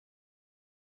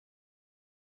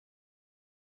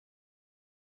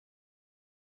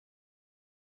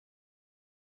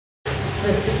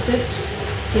respected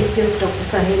Chief Guest Dr.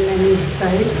 Sahil and Mrs.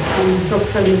 Sahil and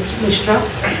Professor Mishra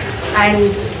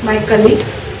and my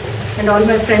colleagues and all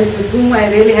my friends with whom I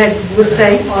really had good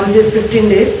time all these 15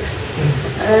 days.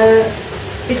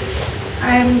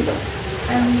 I'm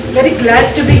very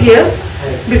glad to be here.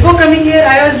 Before coming here,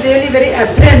 I was really very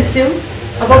apprehensive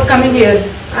about coming here.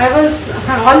 I was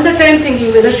all the time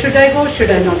thinking whether should I go,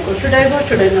 should I not go, should I go,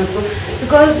 should I not go,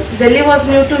 because Delhi was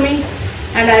new to me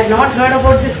and I had not heard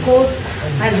about this course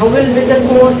and how will be the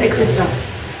course, etc.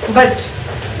 But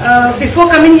before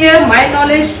coming here, my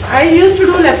knowledge, I used to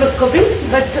do laparoscopy,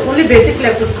 but only basic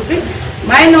laparoscopy.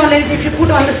 My knowledge, if you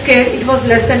put on the scale, it was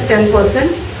less than 10%.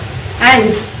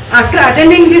 And after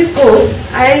attending this course,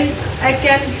 I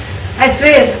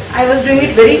swear I was doing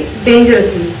it very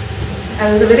dangerously.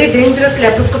 I was a very dangerous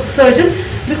laparoscopic surgeon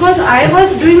because I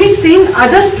was doing it seeing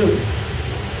others do.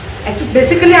 Actually,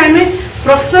 basically I am a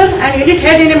professor and unit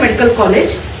head in a medical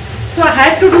college. So I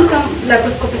had to do some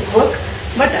laparoscopic work.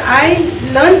 But I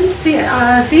learned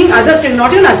seeing others doing,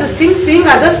 not even assisting, seeing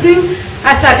others doing,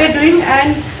 I started doing,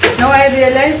 and now I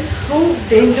realize how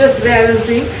dangerous way I was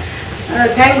doing.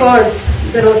 Thank God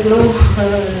there was no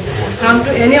harm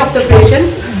to any of the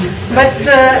patients. But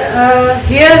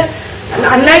here,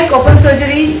 unlike open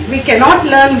surgery, we cannot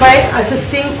learn by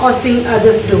assisting or seeing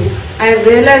others do. I have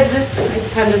realized it,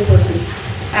 it's 100%.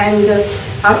 And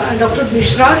Dr.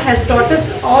 Mishra has taught us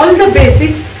all the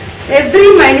basics,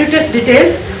 every minutest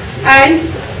details, and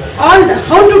all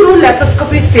how to do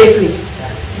laparoscopy safely.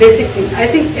 Basically, I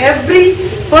think every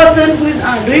person who is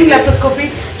doing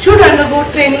laparoscopy should undergo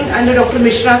training under Dr.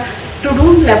 Mishra to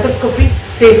do laparoscopy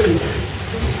safely.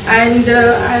 And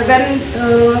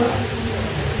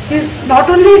he's not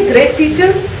only a great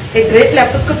teacher, a great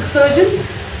laparoscopic surgeon,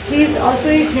 he is also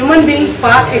a human being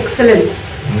par excellence.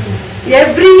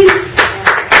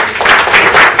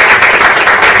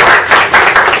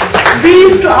 We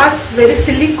used to ask very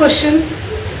silly questions,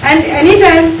 and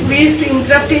anytime we used to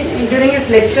interrupt during his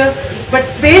lecture, but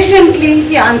patiently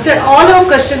he answered all our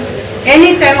questions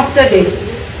any time of the day.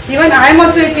 Even I am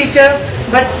also a teacher,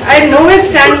 but I nowhere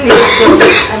stand in his course.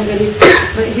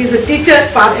 But he is a teacher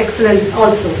par excellence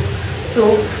also.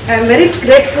 So I am very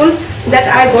grateful that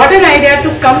I got an idea to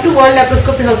come to World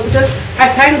Laparoscopy Hospital. I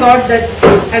thank God that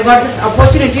I got this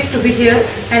opportunity to be here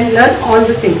and learn all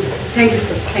the things. Thank you,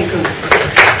 sir. Thank you.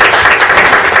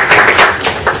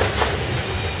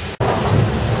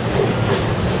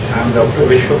 I am Dr.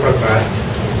 Vishwa Prakash.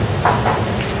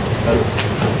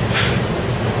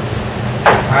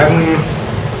 I am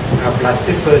a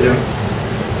plastic surgeon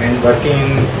and working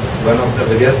in one of the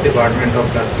biggest department of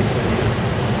plastic surgery,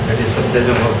 that is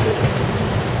Subdivision Hospital.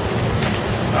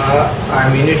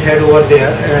 I am unit head over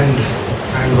there, and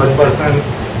I am one person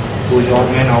who is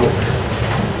odd man out.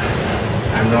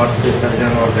 I am not a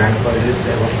surgeon or gynecologist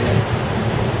level of thing.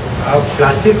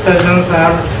 Plastic surgeons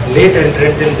are late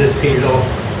entrant in this field of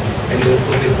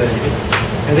endoscopic surgery,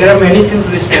 and there are many things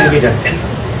which can be done.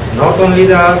 Not only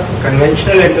the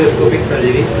conventional endoscopic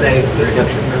surgeries like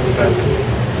reduction laparoscopy,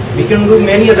 we can do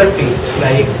many other things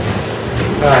like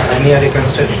hernia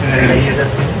reconstruction and many other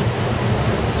things.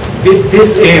 With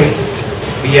this aim,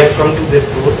 we have come to this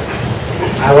course.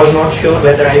 I was not sure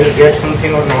whether I will get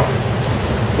something or not,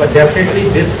 but definitely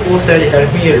this course has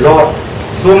helped me a lot,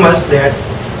 so much that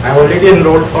I already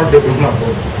enrolled for diploma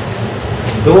course.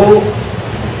 Though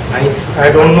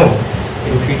I don't know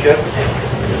in future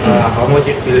how much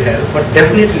it will help, but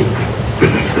definitely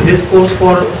this course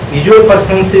for visual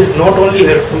persons is not only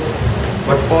helpful,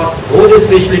 but for those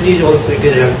specialties also it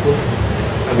is helpful,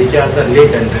 which are the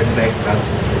late entrant like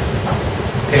plastic surgery.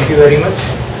 Thank you very much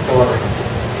for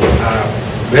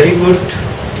very good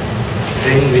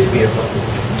training which we have got.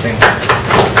 Thank you.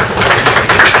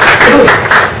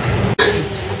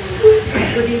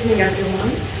 Good evening,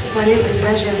 everyone. My name is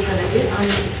Rajia Khaledi. I'm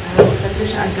an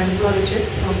obstetrician and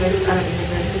gynecologist from Beirut Arab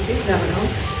University, Lebanon,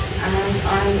 and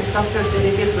I'm a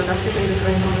software-dedicated productive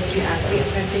endocrinology and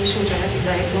implantation genetic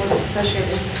diagnosis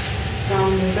specialist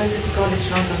from University College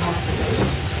London Hospital.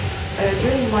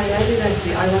 During my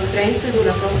residency, I was trained to do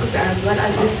laparoscopy as well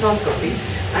as hysteroscopy,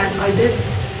 and I did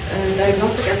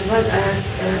diagnostic as well as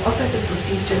operative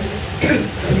procedures.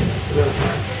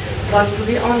 But to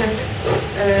be honest,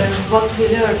 what we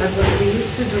learned and what we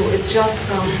used to do is just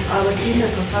from our senior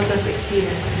consultant's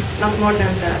experience, not more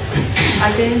than that.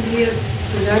 I came here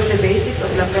to learn the basics of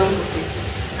laparoscopy,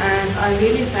 and I'm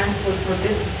really thankful for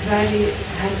this very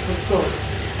helpful course.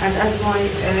 And as my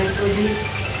colleague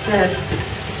said,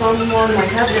 someone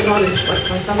might have the knowledge but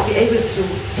might not be able to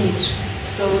teach.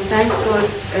 So thanks for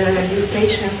your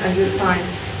patience and your time,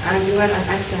 and you are an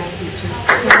excellent teacher.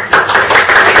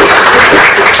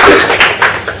 Thank you.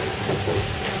 Good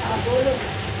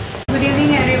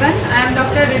evening everyone. I am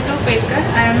Dr. Ritu Petkar.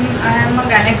 I am a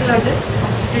gynecologist,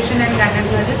 obstetrician and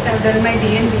gynecologist. I have done my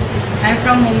DNB. I am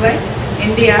from Mumbai,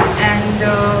 India, and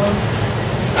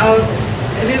a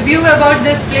review about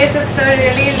this place of sir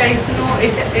really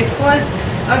it was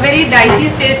a very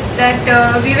dicey state that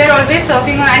we were always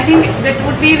surfing on. I think that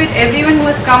would be with everyone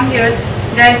who has come here,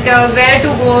 that where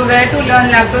to go, where to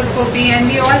learn laparoscopy,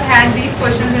 and we all had these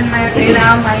questions in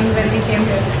our mind when we came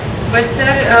here. But sir,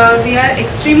 we are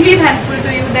extremely thankful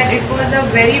to you that it was a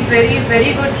very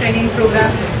good training program,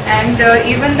 and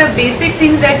even the basic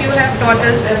things that you have taught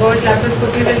us about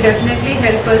laparoscopy will definitely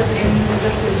help us in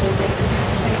the future.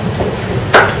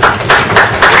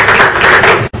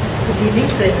 Good evening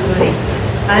to everybody.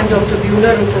 I am Dr.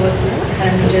 Beulah Rupavatna,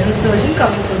 and a general surgeon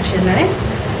coming from Chennai.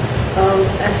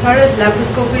 As far as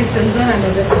laparoscopy is concerned, I am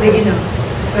a beginner.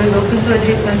 As far as open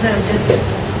surgery is concerned, I am just a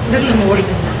little more than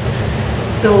that.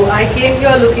 So I came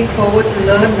here looking forward to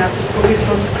learn laparoscopy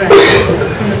from scratch,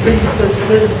 from the principles,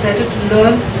 because it's better to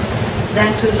learn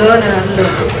than to learn and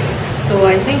unlearn. So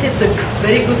I think it's a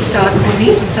very good start for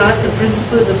me to start the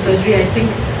principles of surgery. I think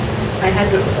I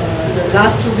had the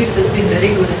last 2 weeks has been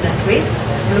very good in that way.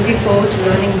 I'm looking forward to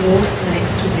learning more in the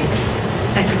next 2 weeks.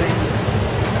 Thank you very much.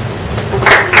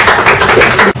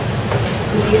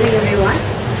 Good evening everyone.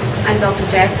 I'm Dr.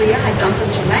 Jaypriya. I come from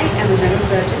Chennai. I'm a general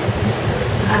surgeon.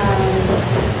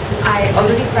 I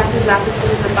already practice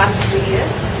laparoscopy for the past 3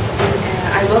 years.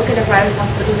 I work in a private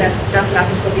hospital that does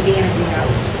laparoscopy day in and day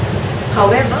out.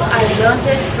 However, I learned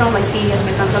it from my seniors,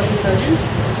 my consultant surgeons,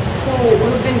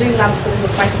 who've been doing laparoscopy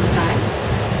for quite some time.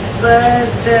 But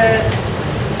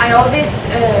I always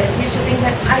used to think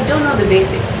that I don't know the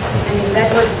basics. I mean,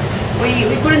 that was,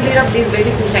 we couldn't read up these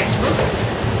basics in textbooks.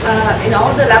 In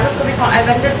all the laparoscopy, I've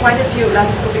attended quite a few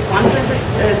laparoscopy conferences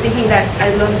thinking that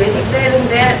I learned basics there and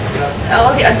there.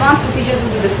 All the advanced procedures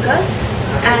will be discussed,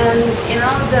 and you know,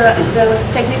 the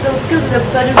technical skills of the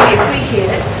surgeons we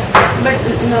appreciated. But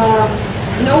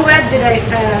nowhere did I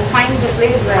find a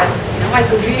place where I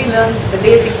could really learn the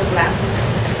basics of lab.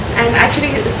 And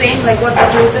actually the same like what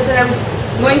Dr. Ruta said, I was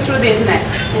going through the internet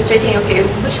and checking, okay,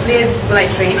 which place will I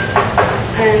train?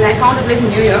 And I found a place in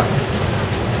New York.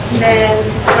 Then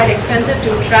it's quite expensive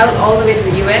to travel all the way to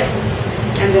the US,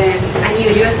 and then I need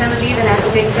a USMLE, then I have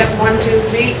to take step 1, 2,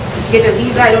 3, get a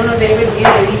visa. I don't know very well, get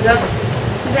a visa.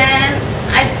 Then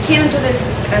I came into this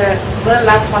World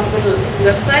Lab Hospital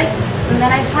website, and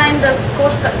then I find the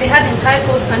course, they had the entire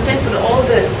course content for all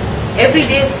the, every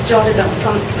day it's jotted down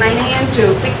from 9 a.m.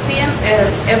 to 6 p.m.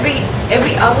 Every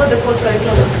hour the course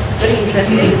curriculum was very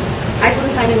interesting. I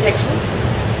couldn't find in textbooks,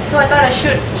 so I thought I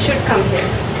should come here.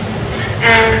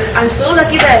 And I'm so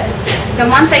lucky that the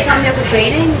month I come here for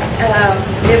training,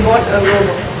 they bought a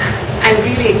robo. I'm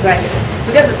really excited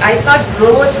because I thought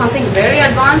robo is something very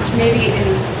advanced, maybe in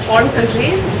foreign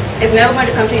countries. It's never going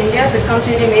to come to India. If it comes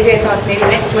to India, maybe I thought maybe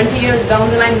next 20 years down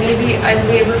the line, maybe I'll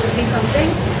be able to see something.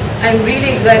 I'm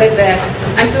really excited that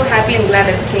I'm so happy and glad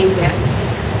that I came here.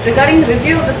 Regarding the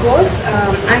review of the course,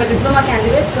 I'm a diploma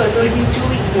candidate, so it's only been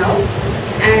 2 weeks now.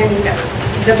 And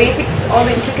the basics, all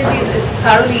the intricacies is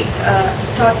thoroughly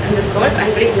taught in this course.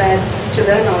 I'm very glad to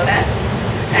learn all that.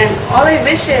 And all I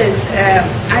wish is,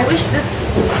 I wish this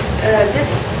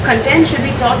content should be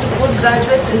taught to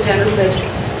postgraduates in general surgery.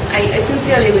 I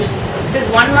sincerely wish. This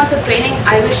 1 month of training,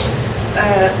 I wish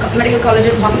medical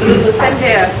colleges, hospitals will send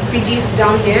their PGs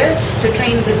down here to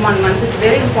train this 1 month. It's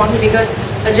very important because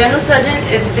a general surgeon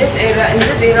in this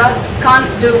era can't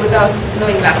do without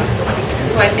knowing laparoscopy.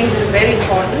 So I think this is very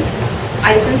important.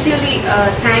 I sincerely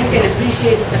thank and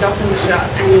appreciate Dr. Mishra,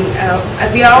 and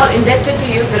we are all indebted to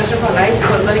you for the rest of our lives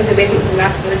for learning the basics of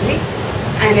lap surgery,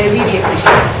 and I really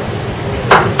appreciate it.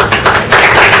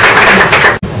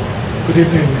 Good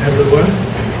evening, everyone.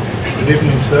 Good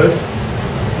evening, sirs.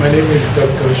 My name is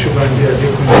Dr. Shubhandi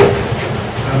Adekunle.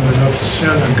 I'm an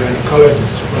obstetrician and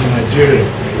gynecologist from Nigeria.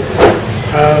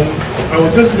 I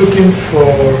was just looking for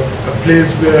a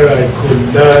place where I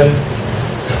could learn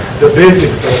the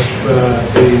basics of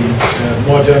the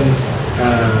modern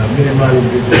minimal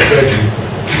invasive surgery.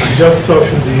 And just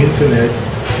surfing the internet,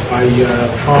 I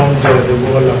found the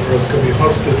World Laparoscopy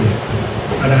Hospital.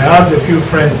 And I asked a few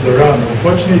friends around.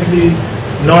 Unfortunately,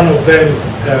 none of them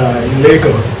in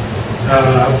Lagos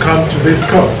have come to this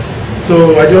course.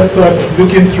 So I just thought,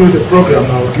 looking through the program,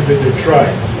 I'll give it a try.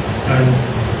 And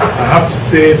I have to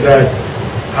say that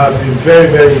I've been very,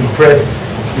 very impressed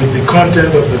with the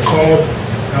content of the course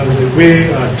and with the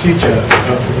way our teacher,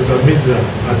 Professor Mizra,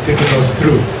 has taken us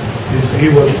through.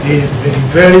 He's been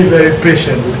very, very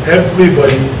patient with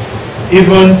everybody,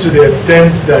 even to the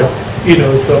extent that,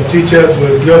 some teachers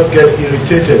will just get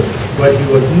irritated but he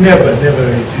was never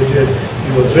irritated.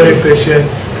 He was very patient,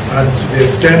 and to the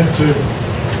extent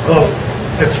of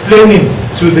explaining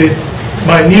to the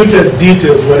minutest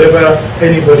details whatever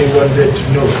anybody wanted to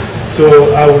know.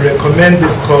 So I would recommend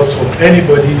this course for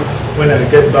anybody when I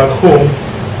get back home.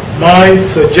 My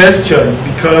suggestion,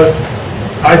 because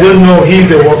I don't know,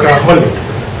 he's a workaholic.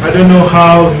 I don't know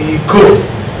how he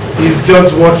copes. He's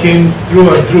just working through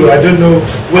and through. I don't know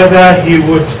whether he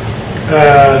would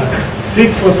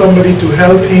seek for somebody to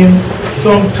help him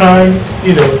sometime,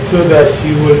 you know, so that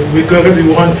he will, because we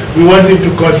want him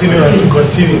to continue and to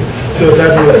continue. So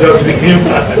that will just be him.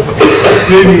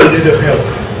 Really a little help.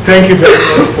 Thank you very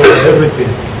much for everything.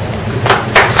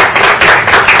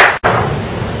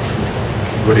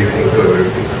 Good evening to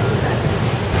everybody.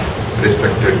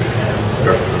 Respected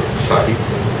Dr. Sahi,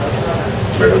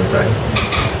 Madam Sai,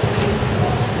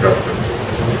 Dr.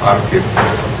 R.K.,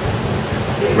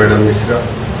 Madam Mishra,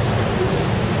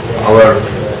 our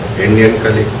Indian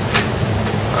colleagues,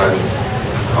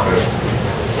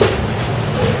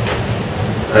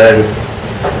 and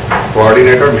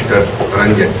coordinator Mr.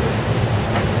 Ranjan.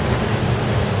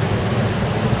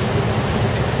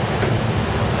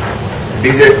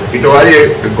 It was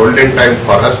a golden time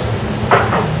for us.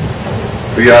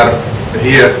 We are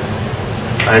here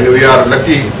and we are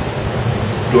lucky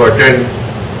to attend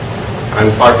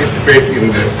and participate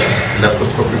in this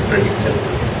laparoscopic training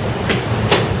center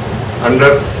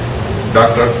under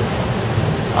Dr.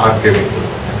 R.K. Mishra.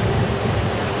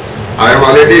 I am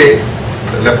already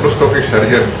a laparoscopic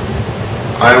surgeon.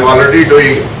 I am already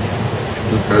doing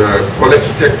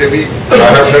cholecystectomy. I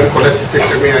have done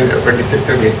cholecystectomy and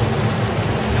appendicectomy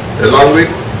along with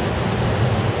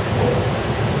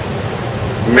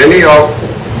many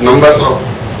numbers of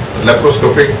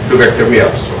laparoscopic tubectomy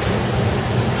also.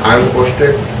 I am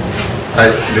posted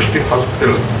at District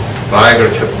Hospital, Raigad,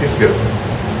 Chhattisgarh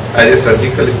as a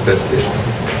surgical specialist.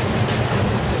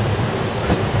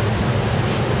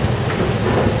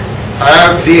 I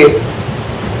have seen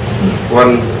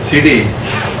one CD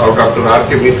of Dr.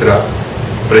 R.K. Mishra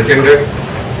presented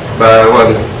by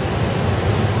one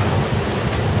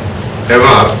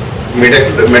MR,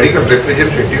 medical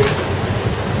representative.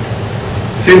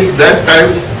 Since that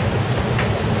time,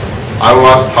 I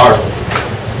was thought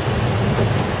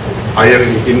higher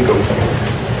in income.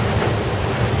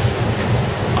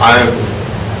 I am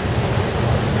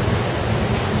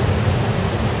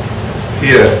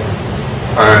here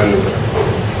and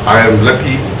I am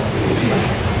lucky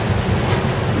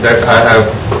that I have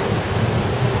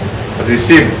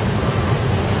received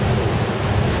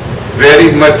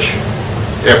very much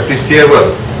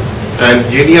appreciable and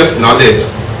genius knowledge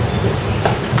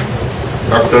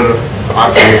Dr.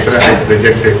 R.K. Mishra has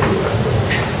presented to us.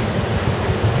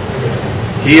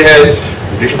 He has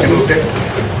distributed,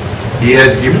 he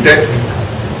has gifted,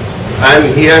 and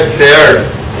he has shared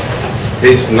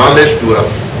his knowledge to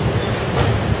us,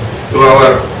 to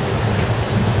our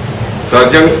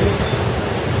surgeons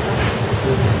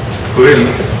who will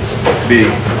be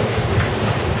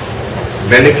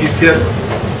beneficial,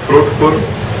 fruitful,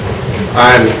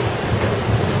 and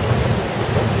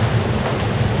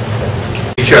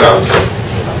teacher also.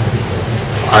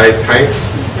 I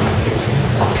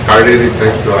heartily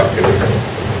thanks to R.K.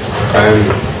 and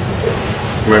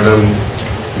Madam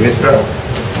Mishra.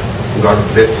 God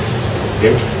bless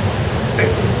him.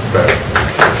 Thank you.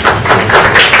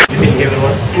 Good evening,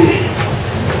 everyone.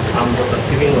 I'm Dr.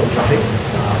 Stephen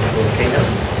from Kenya.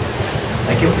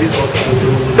 I came to this hospital to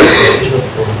do the presentations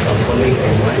for some colleagues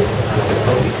in my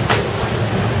colleague.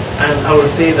 And I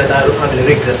would say that I don't have any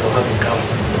regrets of having come.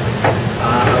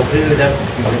 I really left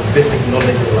with the basic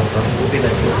knowledge of laparoscopy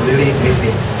that was really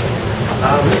missing.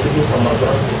 I used to do some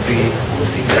laparoscopy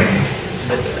procedures,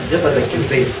 but just like you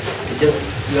said,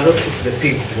 you are not put to the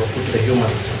pig, you are put to the human.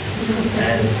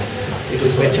 And it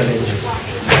was quite challenging.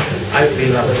 I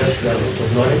feel I should have a lot of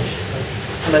knowledge,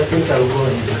 and I think I'll go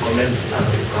and recommend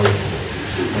others to come.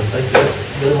 Thank you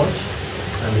very much,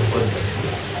 and God bless you.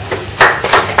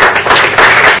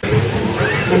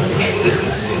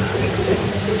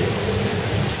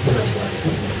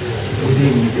 Good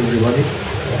evening, everybody.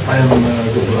 I am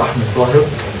Dr. Ahmed Tahir.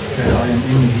 I am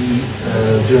in the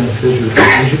general surgery from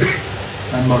Egypt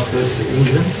and Marseille,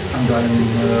 England, and I am,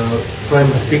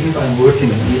 primarily speaking, I am working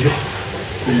in Egypt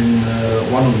in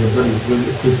one of the very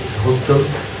well-equipped hospitals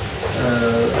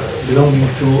belonging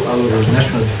to our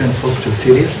National Defense Hospital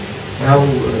series.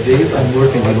 Nowadays, I'm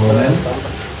working in Oman,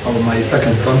 my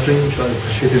second country, which I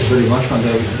appreciate it very much, and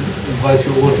I invite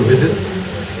you all to visit.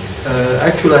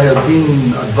 Actually, I have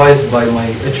been advised by my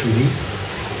HOD,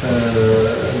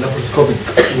 laparoscopic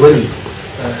will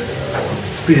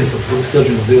experienced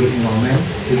surgeons there in Oman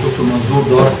is Dr. Manzoor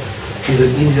Dar. He's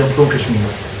an Indian from Kashmir.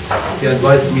 He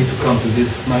advised me to come to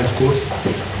this nice course.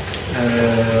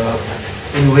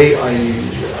 Anyway, I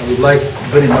would like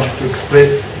very much to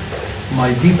express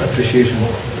my deep appreciation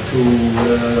to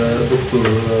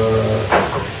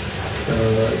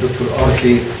Dr.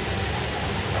 R.K.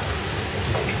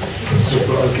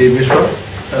 Mishra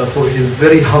for his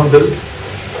very humble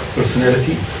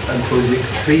personality and for his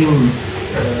extreme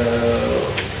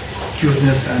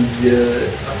cuteness, and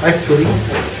actually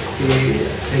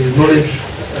his knowledge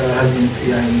has been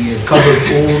covered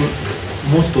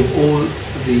most of all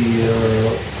the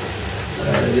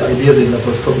ideas in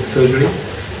laparoscopic surgery.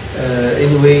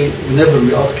 Anyway, whenever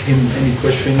we ask him any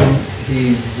question,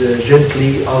 he's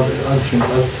gently answering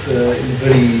us in a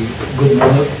very good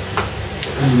manner,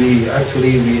 and we have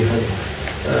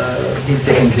been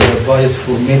taking his advice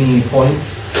for many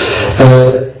points.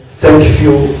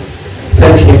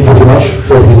 Thank him very much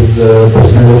for his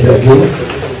personality again,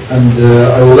 and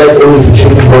I would like only to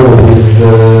change one of his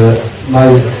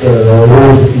nice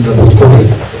roles in laparoscopy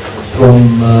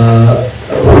from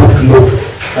hook, look,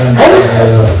 and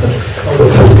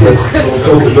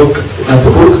look and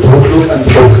hook.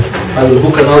 I will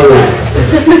book another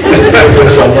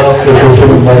inshallah for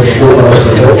fulfilling my diploma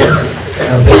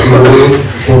and thank you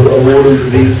for all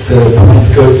these point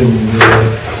curtain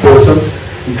persons,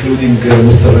 including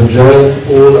Mr. Ranjan,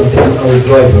 all until our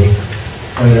driver.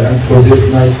 And for this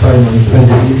nice time I spent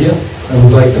in India, I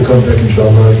would like to come back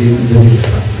inshallah again in the next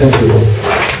time. Thank you all.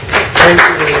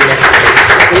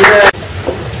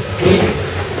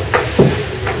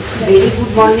 Very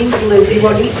good morning to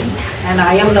everybody, and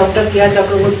I am Dr. Kiya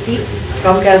Chakraborty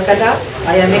from Calcutta.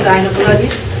 I am a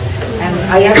gynecologist and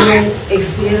I have no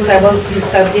experience about this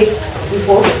subject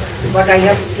before, but I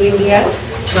have came here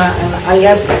and I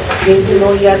have came to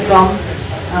know here from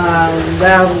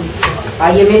the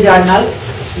IMA journal,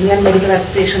 Indian Medical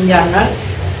Association journal,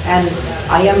 and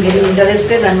I am very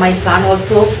interested, and my son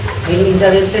also very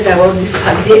interested about this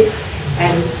subject,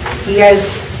 and he has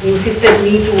insisted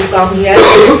me to come here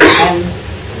and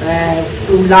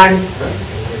to learn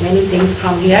many things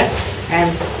from here, and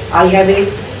I have a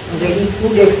very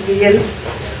good experience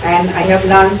and I have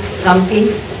learned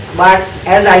something, but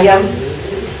as I am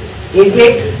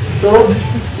aged, so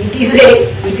it is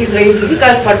very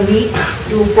difficult for me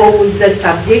to cope with the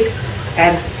subject,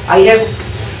 and I have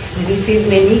received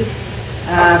many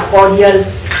cordial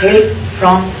help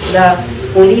from the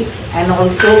colleague and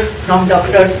also from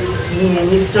Dr.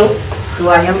 Mishra, so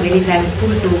I am very thankful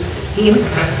to him,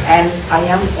 and I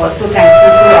am also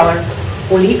thankful to our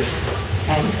colleagues,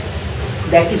 and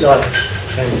that is all.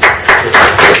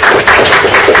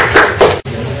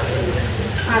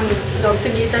 I'm Dr.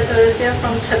 Geeta Chaurasia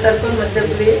from Chhatarpur, Madhya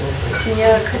Pradesh,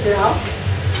 near Khajuraho,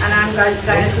 and I'm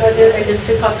gynecologist at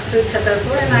District Hospital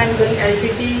Chhatarpur, and I'm doing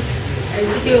LTT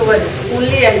over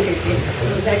only LTT,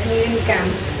 that means in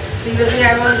camps. Previously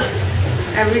I was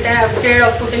every time afraid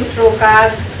of putting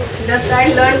trocar. Just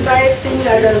I learned by seeing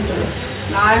adults.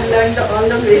 Now I've learned all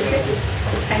the basics.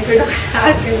 Thank you, Dr.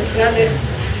 R.K. Mishra.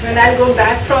 When I go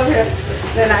back from here,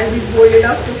 then I'll be bold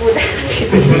enough to put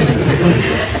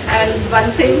and one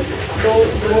thing,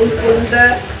 don't pull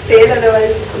the tail,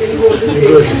 otherwise we'll go to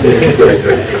jail.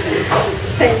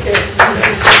 Thank you.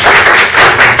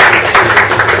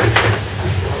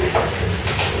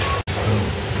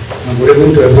 Good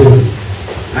evening to everyone.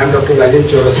 I am Dr. Rajin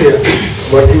Chaurasia,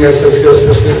 working as surgical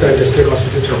specialist at District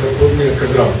Hospital Chhatarpur near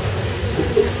Khajuraho.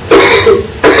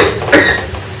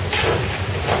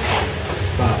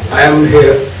 I am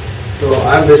here, so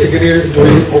I am basically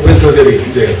doing open surgery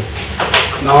there.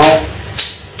 Now,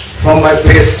 from my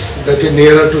place that is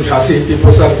nearer to Jhansi,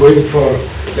 people are going for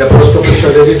laparoscopic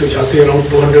surgery to Jhansi around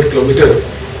 200 kilometers.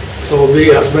 So we,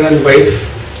 husband and wife,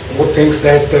 both thinks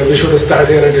that we should start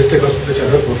here at District Hospital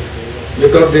Chhatarpur,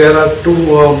 because there are two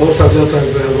more surgeons are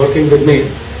working with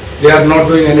me. They are not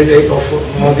doing any type of,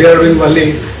 they are doing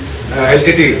only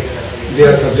LTT. They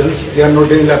are surgeons. They are not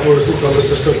doing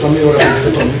laparoscopy or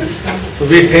appendectomy. So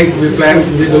we think, we plan,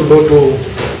 we will go to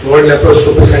World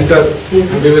Laparoscopy Center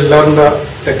and we will learn the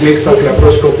techniques of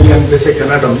laparoscopy and basic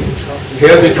anatomy.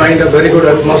 Here we find a very good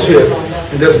atmosphere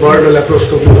in this World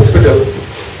Laparoscopy Hospital,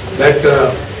 that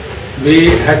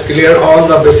we had cleared all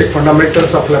the basic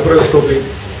fundamentals of laparoscopy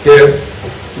here.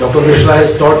 Dr. Mishra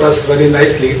has taught us very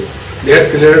nicely. They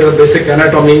had cleared the basic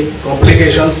anatomy,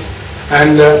 complications,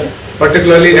 and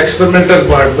particularly experimental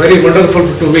part. Very wonderful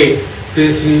to me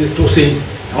to see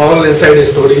all inside the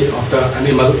story of the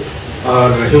animal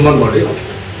or human body.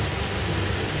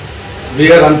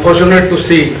 We are unfortunate to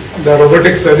see the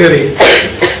robotic surgery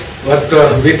But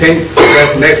we think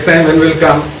that next time when we'll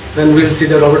come, then we'll see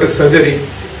the robotic surgery,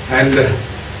 and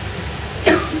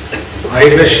I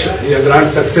wish a grand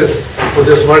success to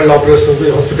this World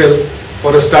Laparoscopic Hospital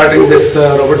for starting this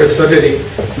robotic surgery.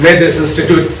 May this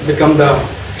institute become the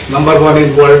 #1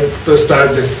 in world to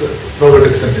start this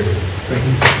robotic surgery. Thank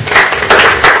you.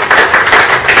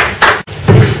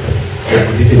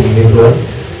 Good evening, everyone.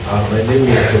 My name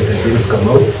is Dr. James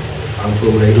Kamau. I'm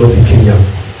from Nairobi, Kenya.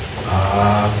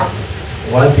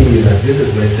 One thing is that this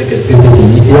is my second visit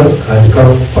in India. I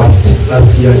came first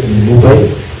last year in Mumbai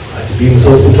at Beams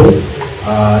Hospital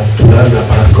to learn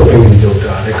laparoscopy with Dr.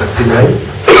 Rekha Sinai.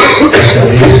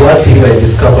 There is one thing I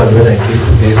discovered when I came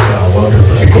to this World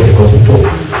Laparoscopic Hospital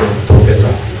from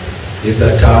Professor, is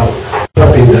that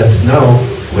that now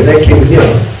when I came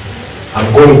here, I'm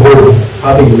going home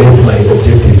having met my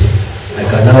objectives. I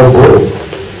can now go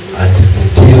and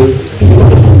still be able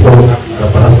to perform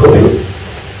laparoscopy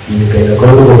in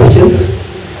gynecological patients,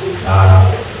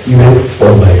 even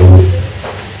on my own.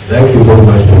 Thank you very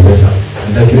much, Professor,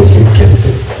 and thank you, Chief Guest.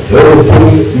 The only thing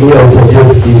me I would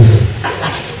suggest is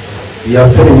we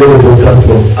have very many doctors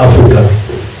from Africa.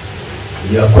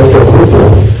 We are quite a group.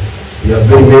 We have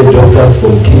very many doctors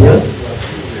from Kenya.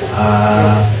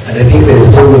 And I think there is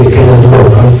so many Kenyans who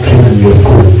have come trained in your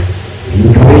school.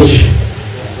 You wish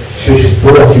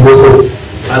so that you also,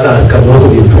 others can also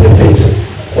be benefit.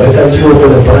 Why can't you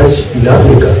open a branch in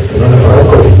Africa to run a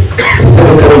laparoscopy? Instead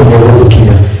of coming to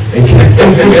Kenya. Thank you.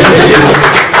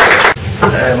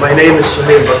 My name is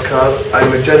Suhail Bakkar.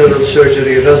 I'm a general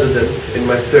surgery resident in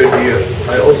my 3rd year.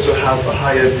 I also have a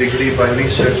higher degree by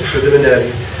research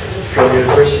preliminary from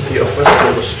University of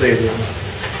Western Australia.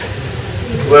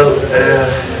 Well,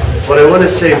 what I want to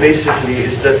say basically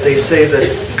is that they say that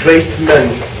great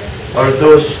men are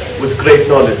those with great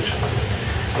knowledge.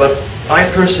 But I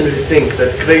personally think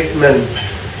that great men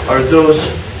are those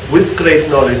with great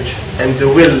knowledge and the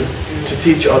will to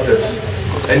teach others.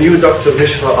 And you, Dr.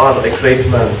 Mishra, are a great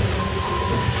man.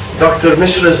 Dr.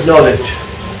 Mishra's knowledge,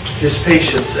 his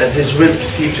patience, and his will to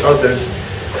teach others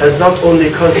has not only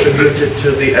contributed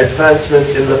to the advancement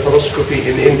in laparoscopy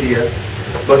in India,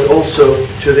 but also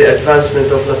to the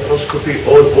advancement of laparoscopy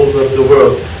all over the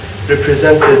world,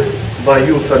 represented by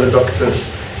you, fellow doctors,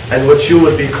 and what you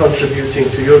will be contributing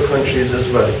to your countries as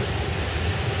well.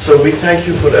 So we thank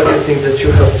you for everything that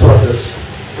you have taught us,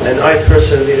 and I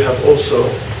personally have also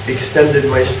extended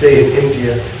my stay in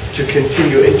India to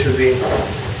continue into the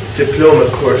diploma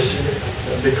course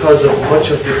because of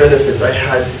much of the benefit I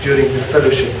had during the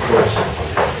fellowship course.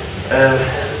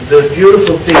 The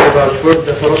beautiful thing about World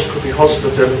Laparoscopy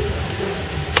Hospital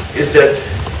is that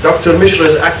Dr. Mishra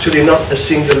is actually not a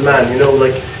single man, you know,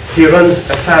 like he runs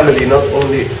a family, not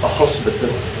only a hospital.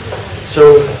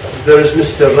 So there is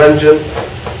Mr. Ranjan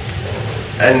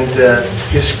and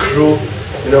his crew,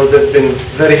 you know, they've been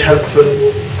very helpful.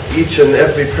 Each and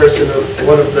every person,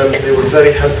 one of them, they were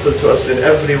very helpful to us in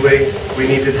every way we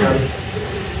needed help.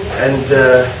 And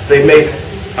they made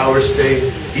our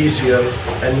stay easier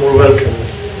and more welcoming.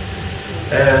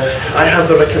 I have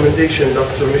a recommendation,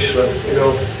 Dr. Mishra, you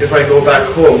know, if I go back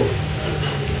home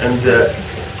and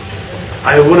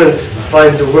I wouldn't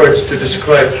find the words to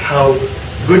describe how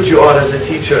good you are as a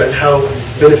teacher and how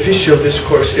beneficial this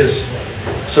course is.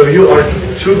 So you are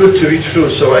too good to be true.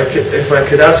 So if I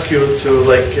could ask you to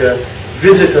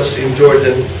visit us in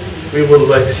Jordan, we will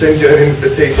send you an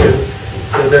invitation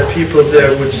so that people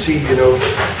there would see, you know,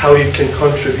 how you can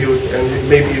contribute, and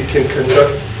maybe you can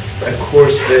conduct a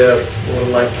course there,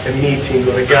 or a meeting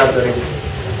or a gathering.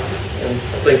 And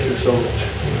thank you so much.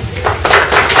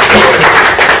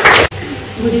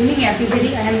 Good evening,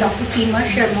 everybody. I am Dr. Seema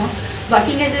Sharma,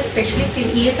 working as a specialist in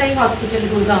ESI Hospital,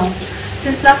 Gurgaon.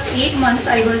 Since last 8 months,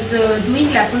 I was doing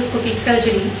laparoscopic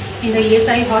surgery in the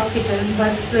ESI hospital,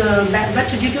 but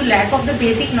due to lack of the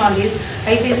basic knowledge,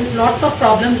 I faced lots of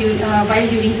problems while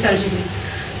doing surgeries.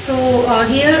 So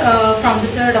here from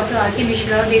Sir Dr. R.K.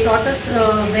 Mishra, they taught us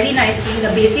very nicely the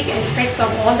basic aspects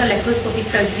of all the laparoscopic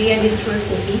surgery and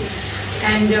hysteroscopy.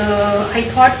 And I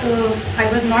thought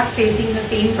I was not facing the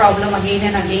same problem again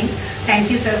and again.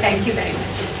 Thank you, sir. Thank you very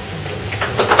much.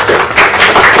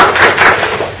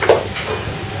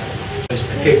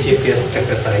 Respected Chief Guest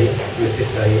Dr. Sai,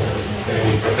 Mrs. Sai,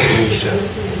 and Professor Mishra,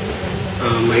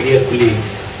 my dear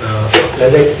colleagues,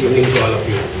 pleasant evening to all of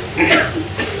you.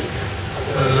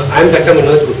 I am Dr.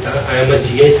 Manoj Gupta. I am a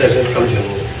GI surgeon from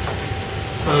Jammu.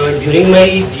 During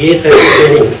my GI surgery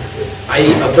training, I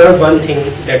observed one thing,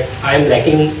 that I am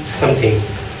lacking something,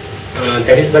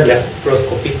 that is the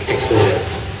laparoscopic exposure.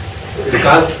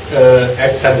 Because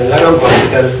at Sir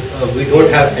Hospital, we don't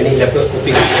have any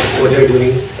laparoscopic exposure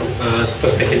during super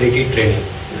specialty training.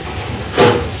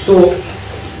 So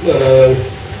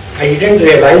I didn't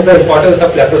realize the importance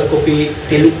of laparoscopy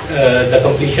till the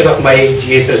completion of my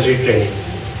GA surgery training.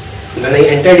 When I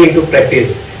entered into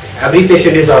practice, every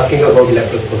patient is asking about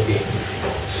laparoscopy.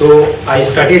 So I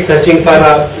started searching for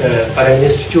an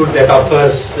institute that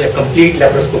offers a complete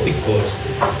laparoscopic course.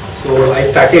 So I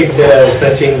started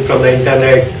searching from the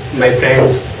internet, my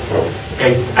friends,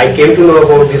 and I came to know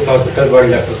about this hospital called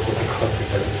Laparoscopic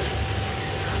Hospital.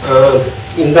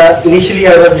 Initially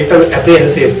I was little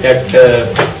apprehensive that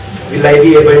will I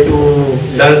be able to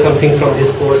learn something from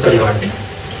this course or not.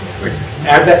 But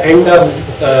at the end of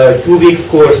 2 weeks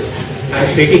course, I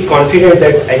am pretty confident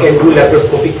that I can do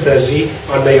laparoscopic surgery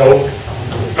on my own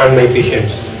on my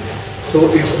patients. So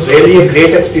it's really a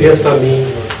great experience for me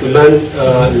to learn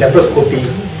laparoscopy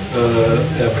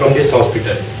from this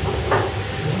hospital.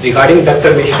 Regarding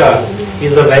Dr. Mishra, he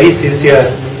is a very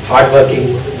sincere,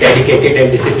 hardworking, dedicated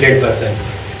and disciplined person.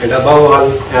 And above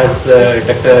all, as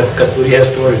Dr. Kasturi has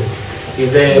told, he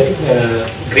is a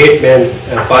great man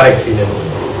par excellence.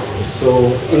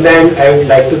 So in the end, I would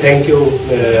like to thank you,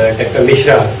 Dr.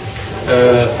 Mishra,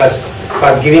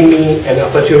 for giving me an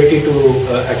opportunity to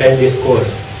attend this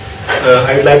course.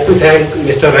 I would like to thank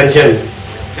Mr. Ranjan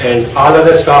and all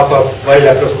other staff of World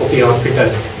Laparoscopy Hospital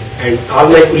and all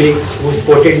my colleagues who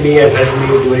supported me and helped me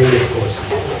during this course.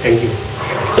 Thank you.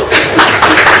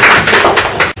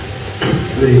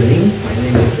 Good evening. My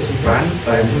name is Frans.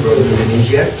 I'm from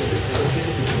Indonesia.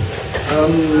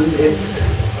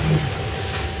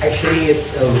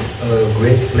 It's a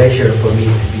great pleasure for me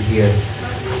to be here.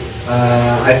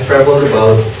 I've traveled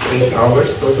about 8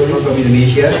 hours totally from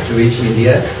Indonesia to reach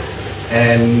India,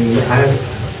 and I've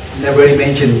never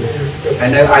imagined,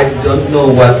 and I don't know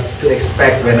what to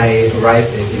expect when I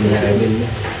arrived in India. I mean,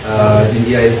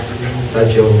 India is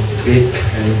such a big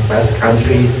and vast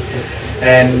country,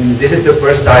 and this is the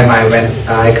first time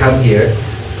I come here,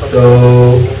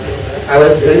 so I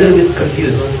was a little bit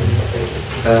confused.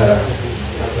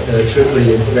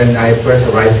 Truthfully, when I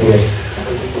first arrived here,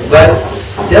 but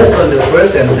just on the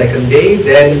first and second day,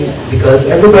 then because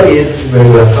everybody is very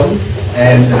welcome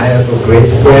and I have a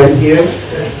great friend here,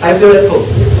 I feel at home.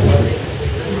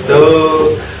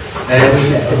 So, and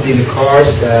in the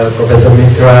course, Professor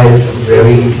Mishra is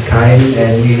very kind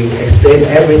and he explained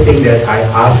everything that I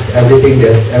asked, everything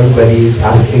that everybody is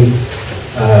asking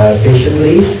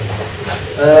patiently.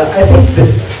 I think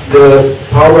the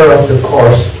power of the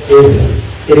course is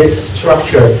it is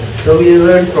structured, so we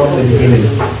learn from the beginning.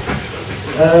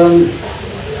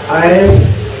 I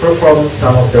performed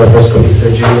some of the laparoscopic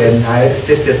surgery and I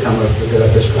assisted some of the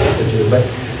laparoscopic surgery, but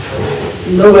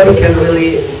nobody can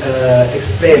really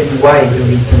explain why do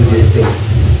we do these things.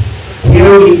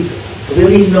 Here we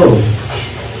really know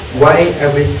why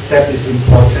every step is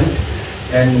important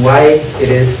and why it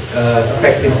is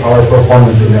affecting our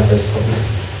performance in laparoscopy.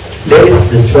 That is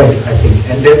the strength, I think,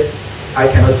 and that I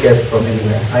cannot get from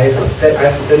anywhere. I've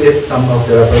attended some of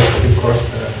the laparoscopic course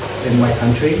in my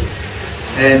country,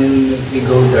 and we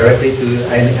go directly to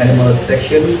animal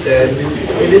sections, and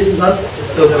it is not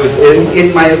so good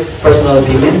in my personal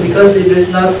opinion, because it is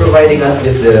not providing us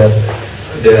with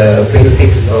the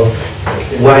basics of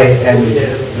why and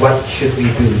what should we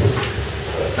do.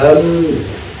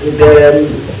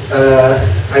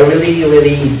 I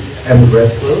really am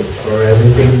grateful for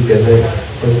everything that is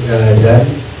done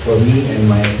for me and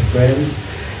my friends,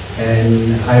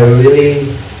 and I really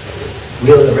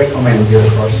will recommend your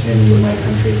course in my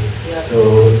country,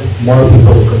 so more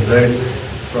people could learn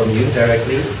from you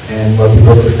directly and more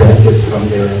people could benefit from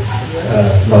their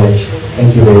knowledge.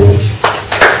 Thank you very much.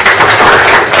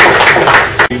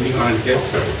 Good evening, honored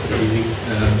guests. Good evening,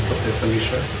 Professor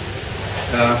Mishra.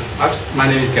 My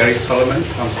name is Gary Solomon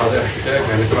from South Africa,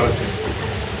 gynecologist.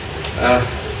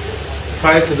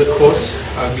 Prior to the course,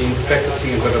 I've been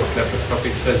practicing a bit of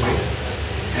laparoscopic surgery,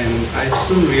 and I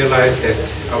soon realized that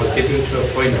I was getting to a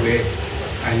point where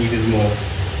I needed more.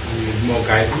 I needed more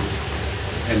guidance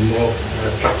and more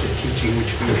structured teaching,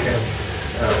 which we have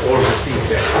all received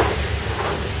there.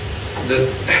 The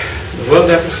World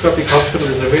Laparoscopic Hospital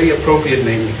is a very appropriate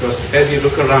name because as you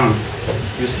look around,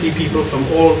 you see people from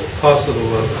all parts of the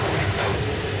world.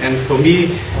 And for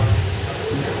me,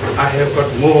 I have got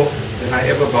more than I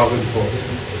ever bargained for,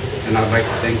 and I'd like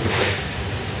to thank you for that.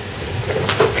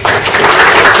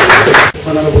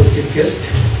 Honorable Chief Guest,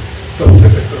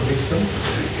 Professor Dr. Wisdom,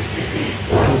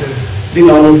 and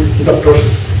renowned doctors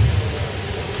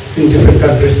in different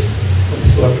countries of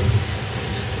this world.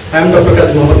 I am Dr.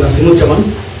 Kazi Muhammad Nasimuzzaman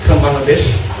from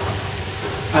Bangladesh.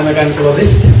 I am a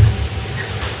gynecologist.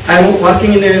 I am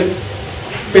working in a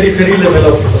periphery level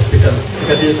of hospital.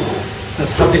 that is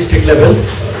sub-district level.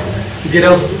 There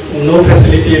was no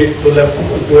facility to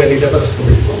do any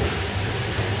laparoscopy.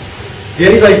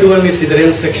 There is I do only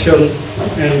cesarean section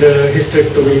and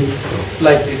hysterectomy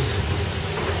like this.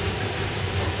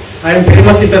 I am very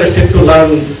much interested to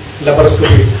learn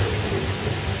laparoscopy,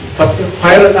 but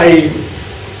where I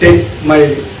take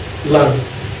my learn,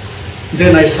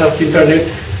 then I search internet,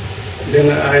 then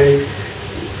I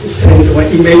send my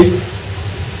email,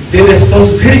 they respond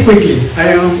very quickly.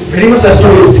 I am very much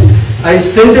astonished. I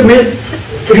send a mail,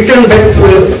 return back to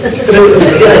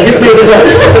give me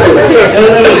results.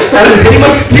 I am very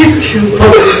much pleased for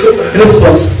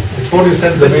response. Before you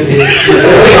send the mail,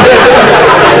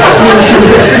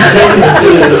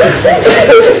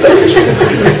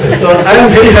 so I am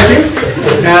very happy.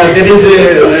 There is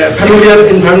a familiar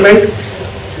environment,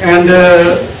 and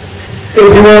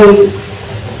everyone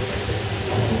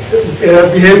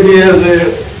behave me as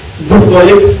good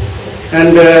colleagues,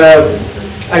 and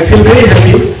I feel very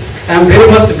happy. I am very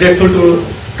much grateful to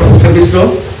Professor Misro.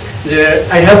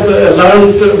 I have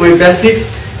learned my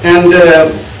basics, and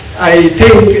I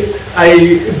think I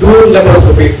do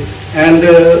laparoscopy, and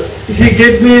he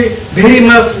gave me very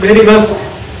much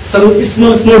some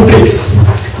small tricks.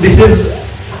 This is,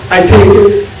 I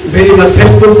think, very much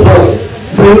helpful for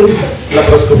doing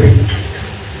laparoscopy.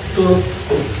 So,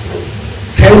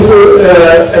 thanks,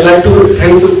 I'd like to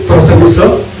thank Professor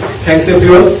Misro, thanks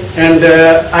everyone, and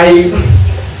I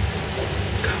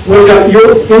welcome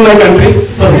you in my country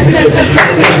for visiting.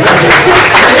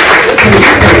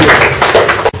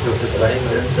 Dr. Sai,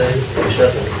 Madam Sai,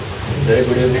 Vishwas, very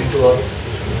good evening to all.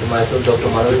 So myself, Dr.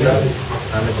 Malavita,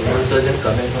 I am a general surgeon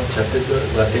coming from Chhattisgarh,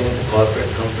 working in a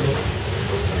corporate company.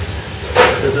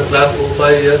 This is last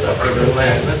 4-5 years after doing my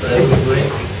MS, I have been doing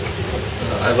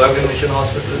I work in Mission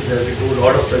Hospital, there we do a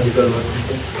lot of surgical work.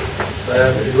 So I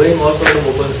am doing all sort of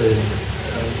open surgery.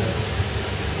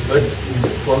 But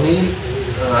for me,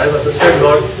 I have assisted a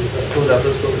lot to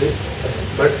laparoscopy,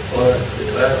 but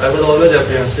I was always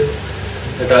apprehensive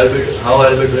that how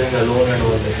I'll be doing alone and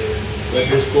all that. But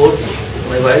this course,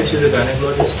 my wife, she is a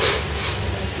gynecologist.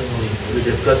 So we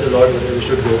discussed a lot whether we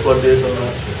should go for this or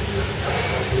not.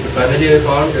 Finally, I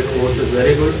found that course is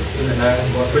very good, and I am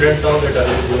confident now that I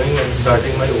will be going and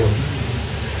starting my own.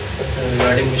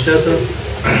 Regarding Mishra sir,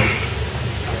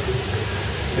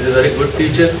 he is a very good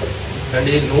teacher, and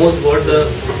he knows what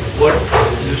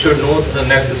you should know the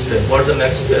next step, what the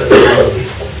next step is.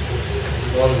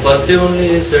 On first day only,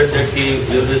 he said that he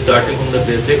will be starting from the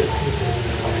basics.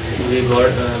 We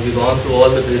gone through all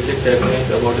the basic technique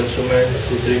about instruments,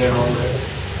 suturing and all that.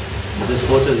 This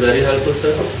course is very helpful,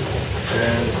 sir.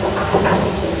 And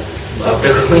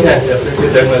after coming, I definitely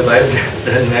said my wife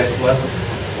will next month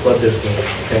for this course.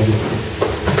 Thank you.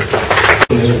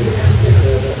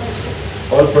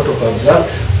 All protocol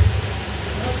observed.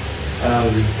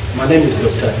 My name is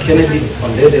Dr. Kennedy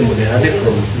Ondede Mulehade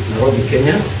from Nairobi,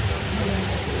 Kenya.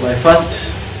 My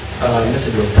first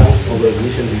message of thanks,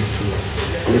 congratulations is to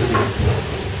Mrs.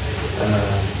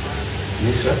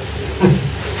 Misra,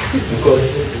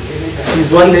 because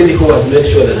she's one lady who has made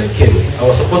sure that I came. I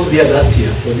was supposed to be here last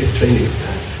year for this training,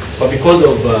 but because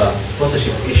of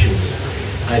sponsorship issues,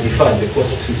 I deferred the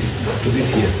course to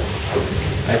this year.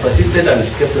 I persisted, and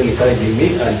she kept on encouraging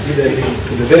me, and even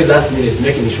to the very last minute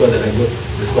making sure that I got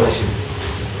the scholarship,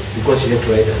 because she had to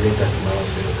write a letter to my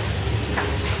hospital.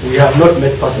 We have not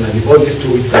met personally all these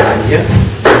 2 weeks I've been here,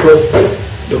 because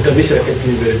Dr. Mishra kept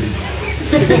me very busy.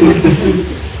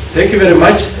 Thank you very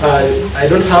much. I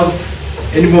don't have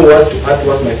any more words to add to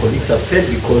what my colleagues have said,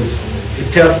 because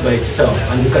it tells by itself.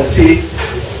 And you can see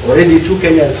already 2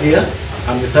 Kenyans here.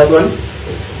 I'm the 3rd one.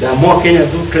 There are more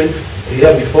Kenyans who trained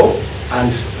here before,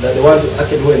 and they're the ones who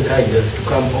actually encouraged us to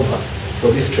come over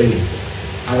for this training.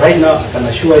 And right now, I can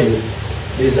assure you,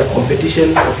 there is a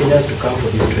competition for Kenyans to come for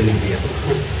this training here.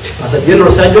 As a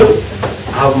general surgeon,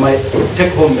 I have my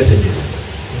take-home messages.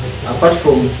 Apart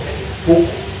from cook,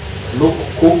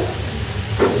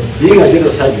 being a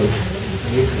general surgeon,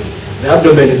 the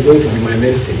abdomen is going to be my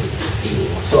mainstay.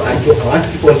 So I want to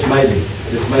keep on smiling.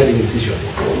 The smiling incision.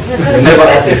 Never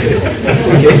affected.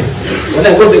 Okay? When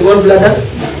I got the gallbladder,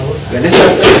 Vanessa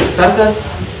circus,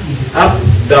 up,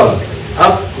 down,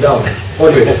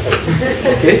 always.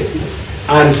 Okay?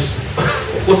 And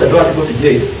of course I don't want to go to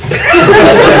jail.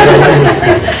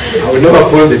 I will never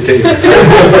pull the tail.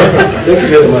 Thank you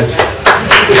very much.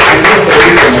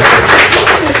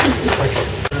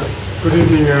 Good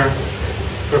evening,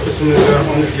 Professor Mr.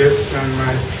 Omnius and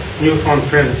my newfound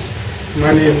friends.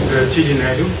 My name is Chidi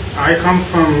Naidu. I come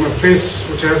from a place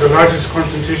which has the largest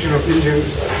concentration of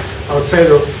Indians outside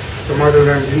of the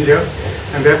motherland, India,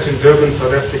 and that's in Durban,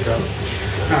 South Africa.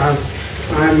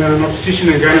 I'm an obstetrician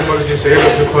and gynecologist, head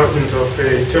of department of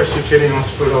a tertiary training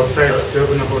hospital outside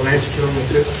Durban, about 90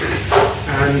 kilometers.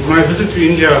 And my visit to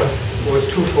India was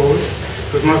twofold.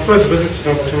 It was my first visit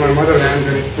to my motherland,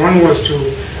 and one was to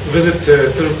visit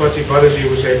Tirupati Balaji,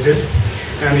 which I did,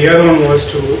 and the other one was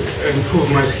to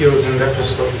improve my skills in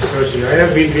laparoscopic surgery. I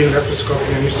have been doing laparoscopy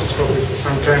and mystoscopy for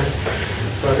some time,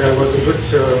 but I was a bit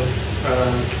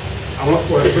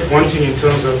wanting in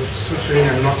terms of suturing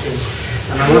and knotting.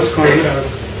 And I must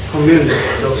commend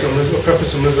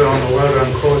Professor Mirza on a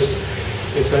well-run course.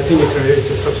 I think it's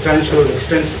a substantial,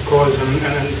 extensive course,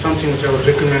 and something which I would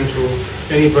recommend to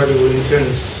anybody who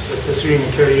intends pursuing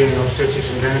a career in obstetrics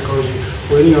and gynecology,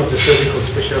 or any of the surgical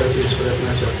specialties for that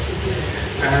matter.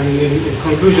 And in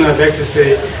conclusion, I'd like to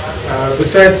say,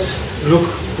 besides look,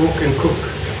 book, and cook,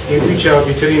 in future I'll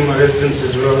be telling my residents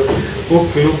as well, book,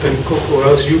 look, and cook, or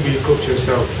else you be cooked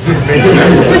yourself. Thank you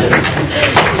very much.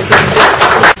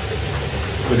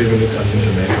 Good evening, ladies and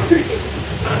gentlemen,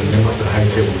 and members of the high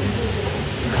table.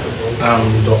 I'm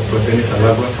Dr. Dennis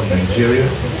Alagwa from Nigeria.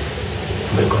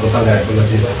 I'm a consultant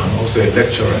gynecologist and also a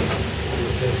lecturer.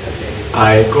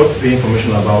 I got the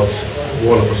information about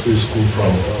World Laparoscopy School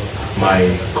from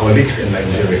my colleagues in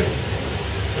Nigeria.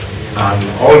 And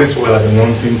all this while I've been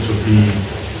wanting to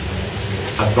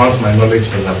advance my knowledge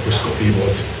in laparoscopy,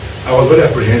 but I was very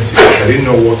apprehensive. I didn't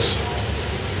know what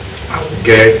I would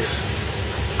get.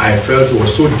 I felt it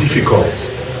was so difficult.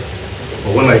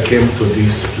 But when I came to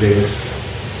this place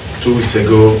 2 weeks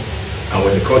ago, and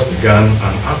when the course began,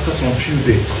 and after some few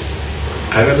days,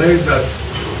 I realized that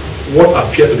what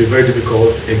appeared to be very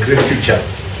difficult, a great teacher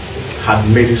had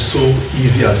made it so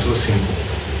easy and so simple.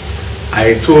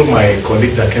 I told my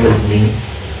colleague that came with me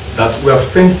that we have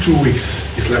spent 2 weeks,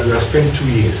 it's like we have spent 2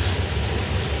 years.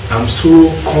 I'm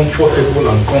so comfortable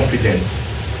and confident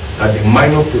that the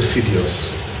minor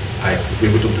procedures, I could be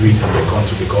able to do it in my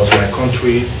country, because my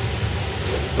country,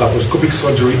 laparoscopic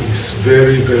surgery is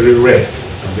very, very rare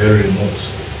and very remote.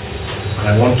 And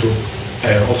I want to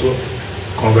also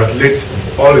congratulate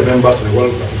all the members of the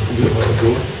World Laparoscopic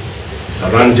Hospital, Mr.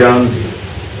 Ranjan, the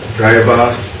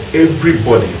drivers,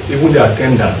 everybody, even the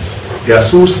attendants. They are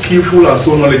so skillful and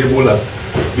so knowledgeable that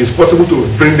if it's possible to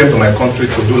bring them to my country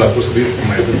to do laparoscopy for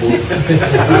my people,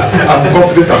 I'm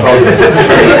confident about it.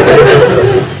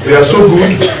 They are so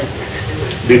good.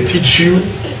 They teach you.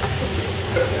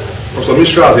 Professor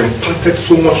Mishra has imparted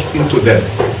so much into them.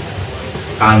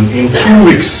 And in 2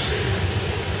 weeks,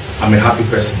 I'm a happy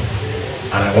person.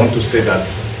 And I want to say that,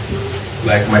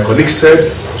 like my colleague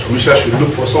said, Professor Mishra should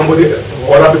look for somebody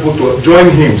or other people to join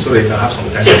him so they can have some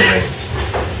time to rest.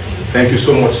 Thank you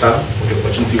so much, sir, for the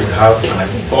opportunity we have. And I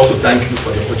also thank you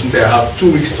for the opportunity I have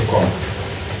 2 weeks to come.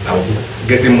 I will be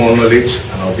getting more knowledge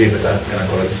and I'll be a better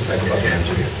gynecologist as I go back to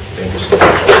Nigeria. Thank you so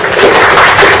much.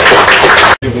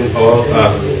 Good evening all.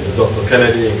 I'm Dr.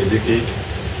 Kennedy Ngidiki.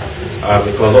 I'm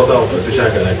a consultant obstetrician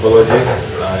gynecologist.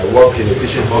 I work in a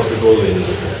teaching hospital in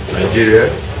Nigeria.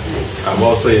 I'm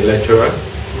also a lecturer.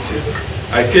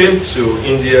 I came to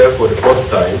India for the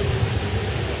first time.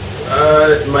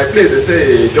 In my place, they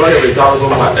say a journey of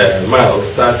 1,000 miles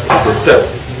starts with a step.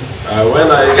 When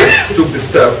I took the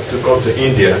step to come to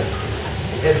India,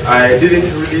 I didn't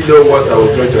really know what I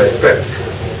was going to expect.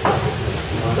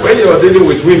 When you are dealing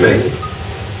with women,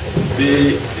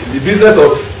 the business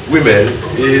of women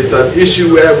is an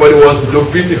issue where everybody wants to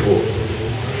look beautiful.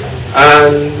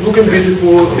 And looking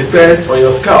beautiful depends on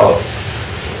your scouts.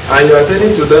 And you're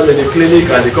attending to them in the clinic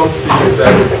and they come to see you and say,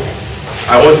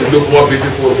 I want to look more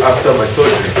beautiful after my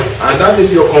surgery. And that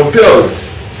means you're compelled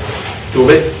to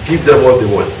give them what they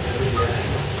want.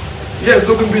 Yes,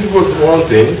 looking beautiful is one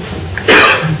thing.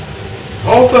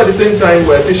 Also at the same time,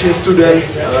 we're teaching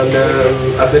students, and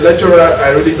as a lecturer, I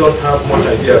really don't have much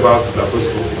idea about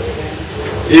laparoscopy,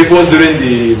 even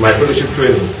during my fellowship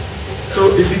training. So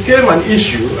it became an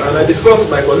issue, and I discussed with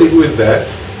my colleague who is there,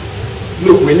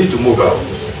 look, we need to move out.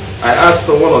 I asked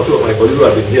one or two of my colleagues who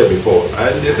have been here before,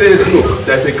 and they said, look,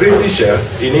 there's a great teacher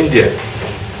in India,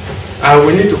 and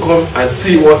we need to come and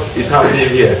see what is happening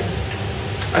here.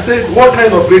 I said, what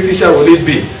kind of great teacher will it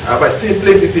be? Have I seen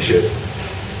plenty teachers?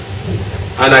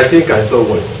 And I think I saw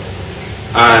one.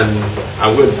 And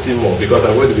I'm going to see more because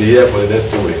I'm going to be here for the next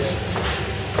 2 weeks.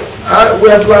 I've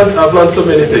learned so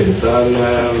many things. And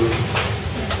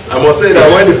I must say that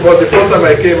when the first time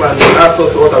I came and asked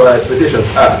us what our expectations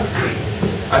are,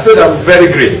 I said I'm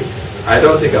very green. I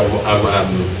don't think I'm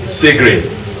still green.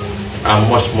 I'm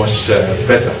much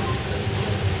better.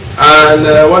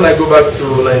 And when I go back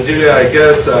to Nigeria, I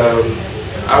guess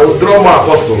I will draw more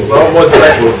apostles or more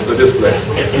disciples to this place.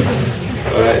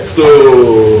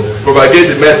 to propagate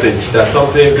the message that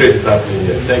something great is happening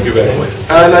here. Thank you very much.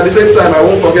 And at the same time, I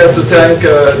won't forget to thank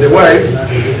the wife.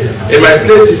 In my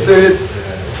place, he said,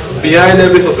 behind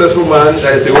every successful man,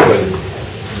 there is a woman.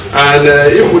 And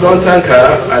if we don't thank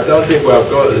her, I don't think we have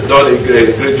done a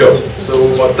great job. So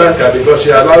we must thank her because she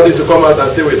allowed you to come out and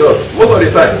stay with us most of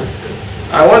the time.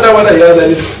 I wonder whether he has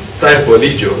any time for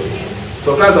leisure.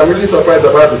 Sometimes I'm really surprised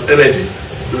about his energy,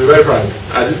 to be very frank.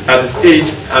 At his age,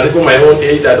 and even my own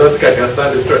age, I don't think I can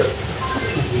stand the stress.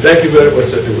 Thank you very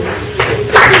much, everyone.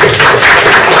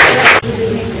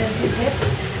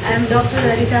 I am Dr.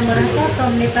 Rita Maratha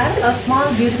from Nepal, a small,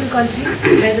 beautiful country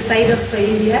by the side of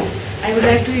India. I would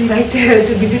like to invite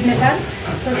to visit Nepal.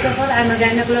 First of all, I am a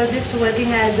gynecologist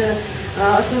working as an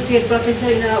associate professor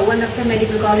in one of the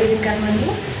medical colleges in Kathmandu.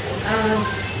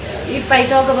 If I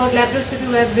talk about laparoscopy,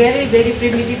 we are very, very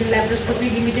primitive in laparoscopy,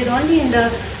 limited only in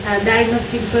the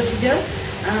diagnostic procedure.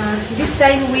 This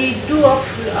time we two of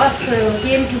us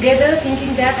came together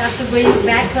thinking that after going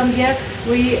back from here,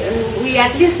 we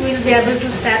at least will be able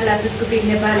to start laparoscopy in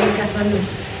Nepal in Kathmandu.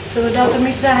 So Dr.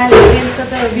 Misra has arranged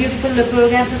such a beautiful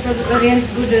program, such a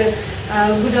arranged good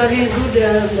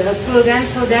program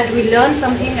so that we learn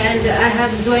something, and I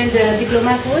have joined the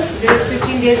diploma course. There is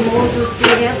 15 days more to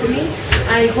stay here for me.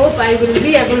 I hope I will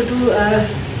be able to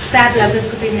start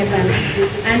laparoscopy in Nepal.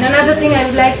 And another thing I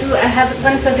would like to, I have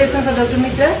one suggestion for Dr.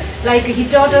 Misra. Like he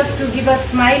taught us to give a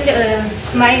smile,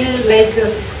 smiling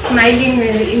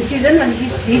incision, and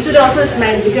he should also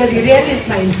smile because he rarely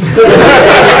smiles.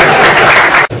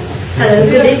 Hello,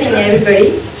 good evening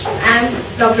everybody. I'm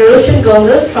Dr. Roshan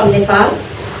Gondal from Nepal,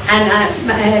 and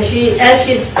as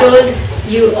she's told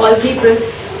you all people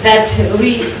that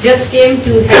we just came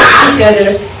to help each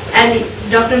other, and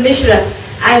Dr. Mishra,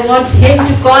 I want him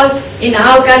to call in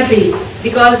our country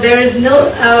because there is no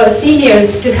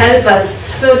seniors to help us,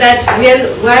 so that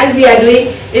while we are doing,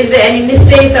 is there any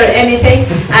mistakes or anything,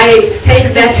 I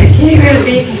think that he will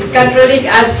be controlling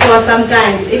us for some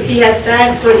times if he has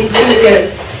time for in future.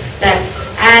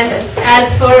 And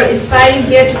as for inspiring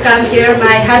here to come here,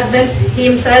 my husband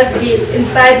himself, he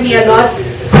inspired me a lot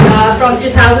from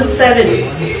 2007.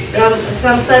 From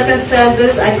some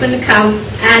circumstances I couldn't come,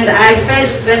 and I felt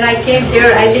when I came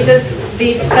here, I little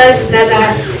bit felt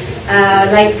that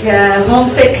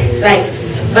homesick,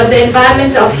 but the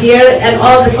environment of here and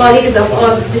all the colleagues of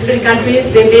all different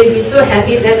countries, they made me so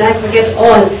happy that I forget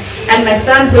all. And my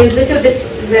son, who is little bit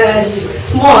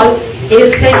small, he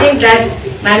is thinking that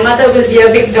my mother will be a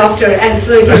big doctor, and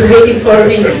so he's waiting for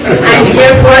me. I'm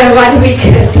here for a 1 week,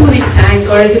 2 week time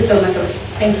for a diploma course.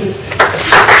 Thank you.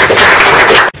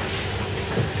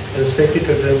 Respected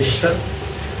Dr. Mishra,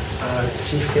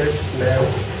 Chief Guest, Ma'am,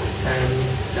 and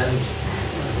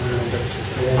Dr.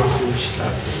 Sayam Mishra.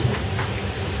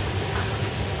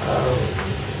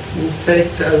 In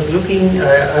fact, I was looking,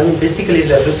 I'm basically a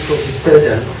laparoscopic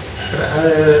surgeon.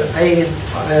 I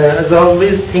was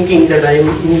always thinking that I am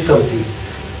incomplete.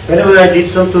 Whenever I did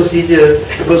some procedure,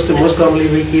 because most commonly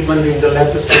we keep on doing the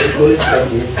laparoscopic course like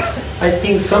this, I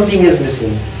think something is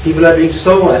missing. People are doing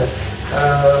so much,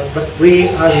 but we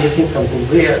are missing something.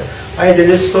 I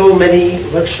did so many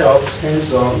workshops,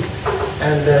 hands-on,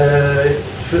 and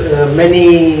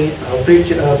many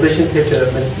operation theatre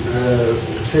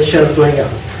sessions going on.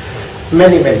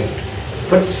 Many.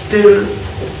 But still,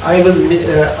 I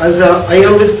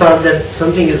always thought that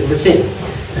something is missing,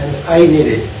 and I need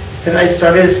it. Then I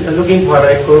started looking for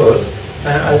a course,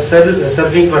 and I started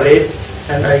searching for it,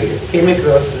 and I came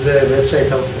across the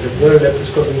website of the World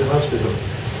Laparoscopic Hospital.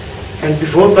 And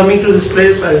before coming to this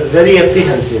place, I was very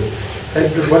apprehensive that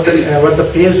what the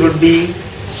place would be,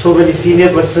 so many senior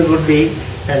persons would be,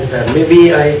 and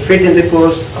maybe I fit in the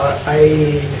course.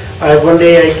 One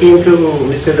day I came to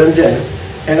Mr. Ranjan,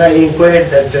 and I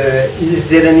inquired that is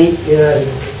there any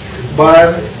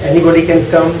bar, anybody can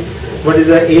come, what is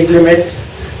the age limit?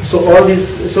 So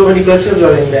so many questions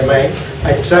were in my mind.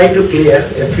 I tried to clear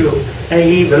a few, and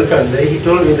he welcomed. He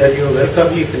told me that you are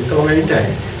welcome, you can come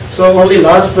anytime. So only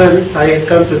last month I had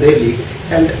come to Delhi,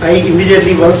 and I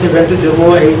immediately, once I went to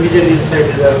Jammu, I immediately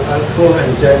decided that I'll go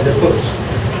and join the course.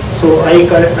 So I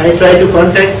tried to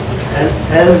contact, and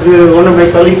as one of my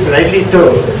colleagues rightly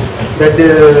told, that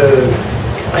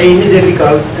I immediately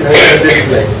called the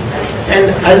reply. And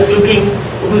I was looking,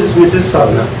 who is Mrs.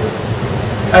 Savna?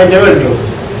 I never knew.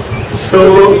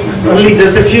 So only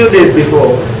just a few days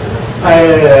before,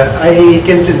 I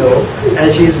came to know,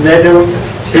 and she is madam,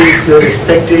 she is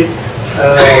respected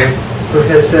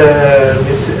Professor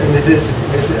Mrs.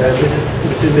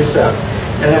 Misra.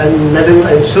 And madam,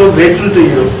 I am so grateful to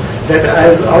you that I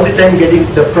was all the time getting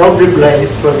the prompt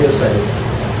replies from your side.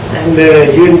 and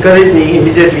you encouraged me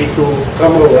immediately to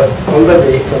come over all the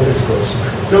way from this course.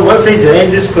 Now once I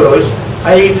joined this course,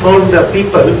 I found the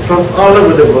people from all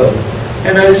over the world,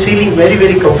 and I was feeling very,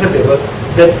 very comfortable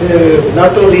that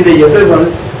not only the younger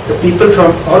ones, the people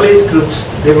from all age groups,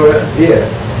 they were there.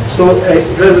 So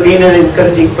it was again an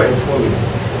encouraging point for me.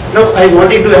 Now I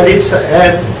wanted to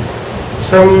add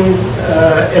some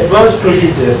advanced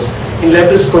procedures in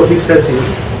laparoscopic surgery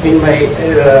in my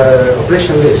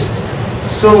operation list.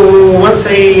 So once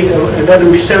Dr.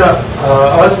 Mishra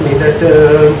asked me that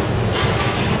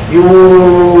you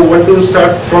want to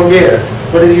start from where?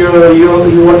 What is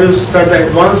you want to start the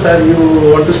advanced or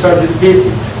you want to start with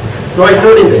basics? So I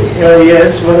told him that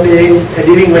yes. One day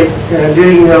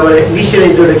during our initial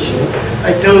introduction,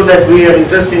 I told that we are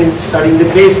interested in starting the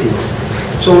basics.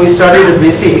 So we started the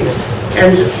basics,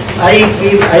 and I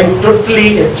feel I'm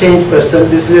totally a changed person.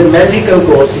 This is a magical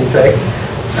course, in fact,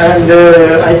 and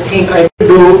I think I could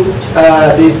do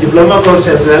the diploma course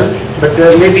as well. But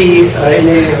maybe in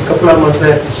a couple of months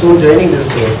I am soon joining this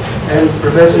course. And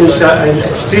Professor Mishra, I am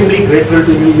extremely grateful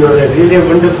to you. You are a really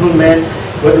wonderful man,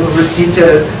 wonderful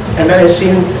teacher, and I have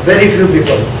seen very few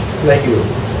people like you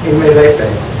in my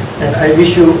lifetime. And I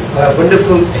wish you a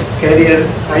wonderful career.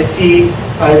 I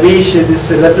wish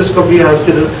this laparoscopy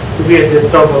hospital to be at the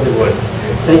top of the world.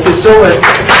 Thank you so much.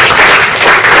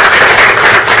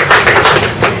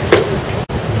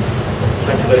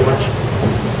 Thank you very much.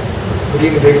 Good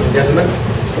evening, ladies and gentlemen.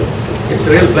 It's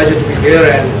a real pleasure to be here,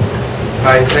 and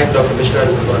I thank Dr. Mishra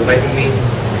for inviting me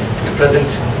to be present,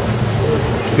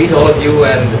 to meet all of you,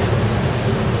 and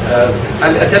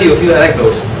I'll tell you a few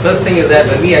anecdotes. First thing is that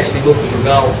when we actually moved to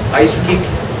Gurgaon, I used to keep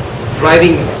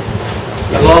driving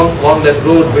along that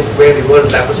road where the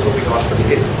World Laparoscopic Hospital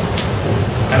is.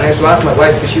 And I used to ask my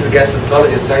wife, because she's a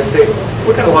gastroenterologist, I say,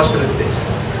 what kind of hospital is this?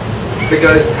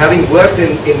 Because having worked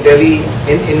in Delhi,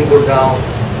 in Gurgaon,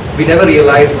 we never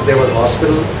realized that there was a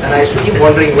hospital, and I used to keep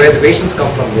wondering where the patients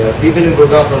come from here. We've been in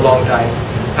Gurgaon for a long time.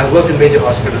 I've worked in major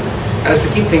hospitals, and I used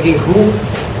to keep thinking, who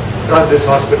runs this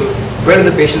hospital? Where do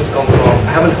the patients come from?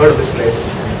 I haven't heard of this place.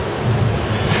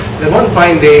 Then one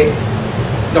fine day,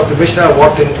 Dr. Mishra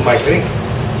walked into my clinic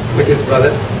with his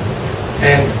brother,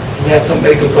 and he had some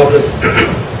medical problem.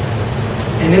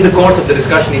 And in the course of the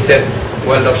discussion, he said,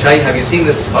 well, Dr. Shahi, have you seen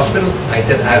this hospital? I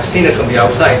said, I've seen it from the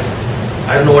outside.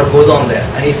 I don't know what goes on there.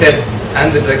 And he said,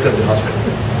 I'm the director of the hospital.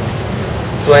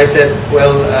 So I said,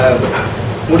 well,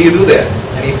 what do you do there?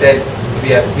 And he said,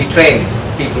 we train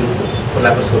people for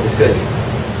laparoscopic surgery.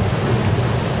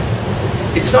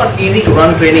 It's not easy to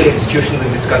run training institutions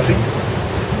in this country.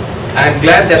 I'm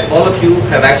glad that all of you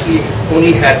have actually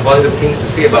only had positive things to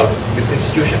say about this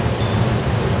institution.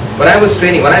 When I was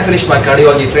training, when I finished my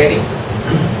cardiology training,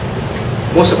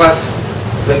 most of us,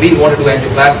 when we want to do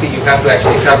angioplasty, you have to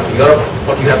actually travel to Europe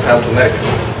or you have to travel to America.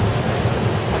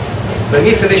 When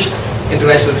we finished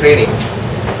international training,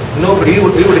 we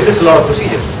would assist a lot of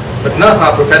procedures, but none of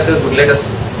our professors would let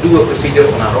us do a procedure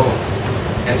on our own.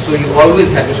 And so you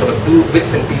always had to sort of do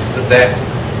bits and pieces of that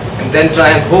and then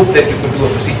try and hope that you could do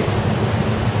a procedure.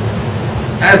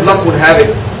 As luck would have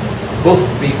it, both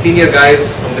the senior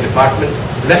guys from the department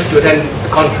left to attend the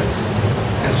conference.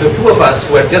 And so two of us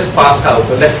who had just passed out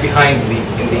were left behind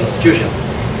in the institution.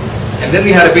 And then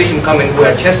we had a patient come in who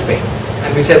had chest pain.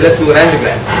 And we said, let's do an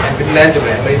angiogram. And we did an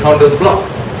angiogram, and we found there was a block.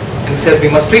 And we said, we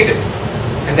must treat it.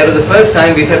 And that was the first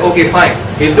time we said, okay, fine,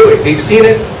 we'll do it. We've seen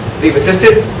it, we've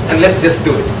assisted, and let's just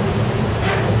do it.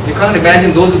 You can't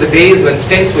imagine those were the days when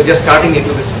stents were just starting into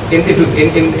this, I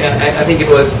think it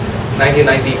was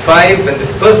 1995, when the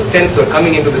first stents were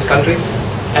coming into this country,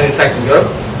 and in fact in Europe.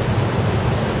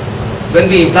 When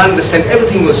we implanted the stent,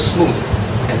 everything was smooth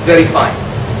and very fine.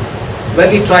 When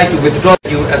we tried to withdraw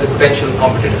you as a potential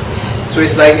competitor. So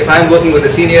it's like if I'm working with a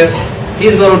senior,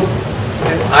 he's going to,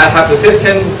 I have to assist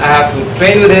him, I have to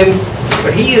train with him,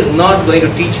 but he is not going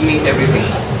to teach me everything.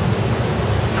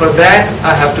 For that,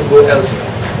 I have to go elsewhere.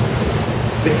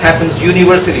 This happens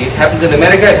universally. It happens in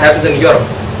America, it happens in Europe.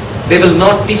 They will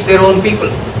not teach their own people.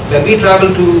 When we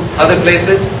travel to other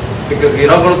places, because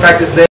we're not going to practice there,